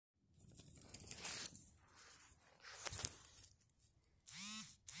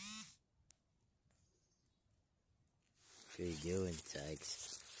are you doing,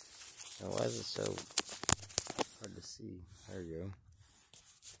 Sykes? Now, why is it so hard to see? There you go.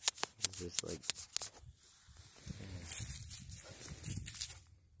 It's just like...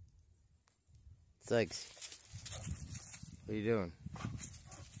 Sykes, what are you doing?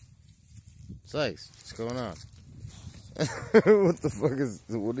 Sykes, what's going on? What the fuck is...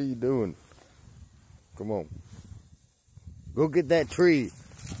 What are you doing? Come on. Go get that tree.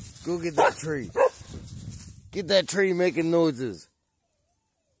 Go get that tree. Get that tree making noises.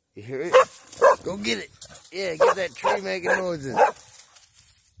 You hear it? Go get it. Yeah, get that tree making noises.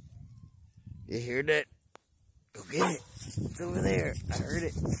 You hear that? Go get it. It's over there. I heard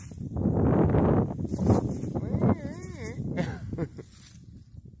it.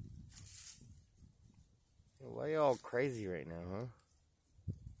 Why are y'all crazy right now,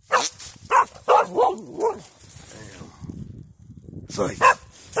 huh? Sykes.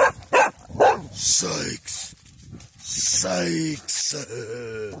 Sykes. Sykes.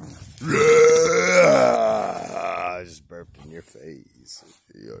 I just burped in your face.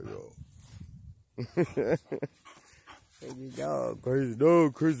 Yo. Crazy dog. Crazy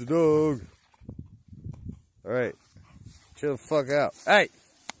dog. Crazy dog. Alright. Chill the fuck out. Hey!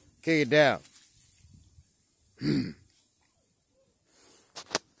 Kick it down.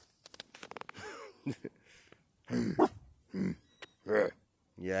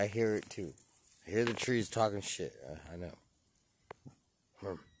 Yeah, I hear it too. I hear the trees talking shit. I know.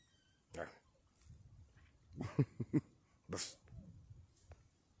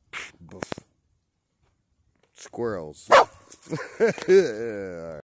 Squirrels.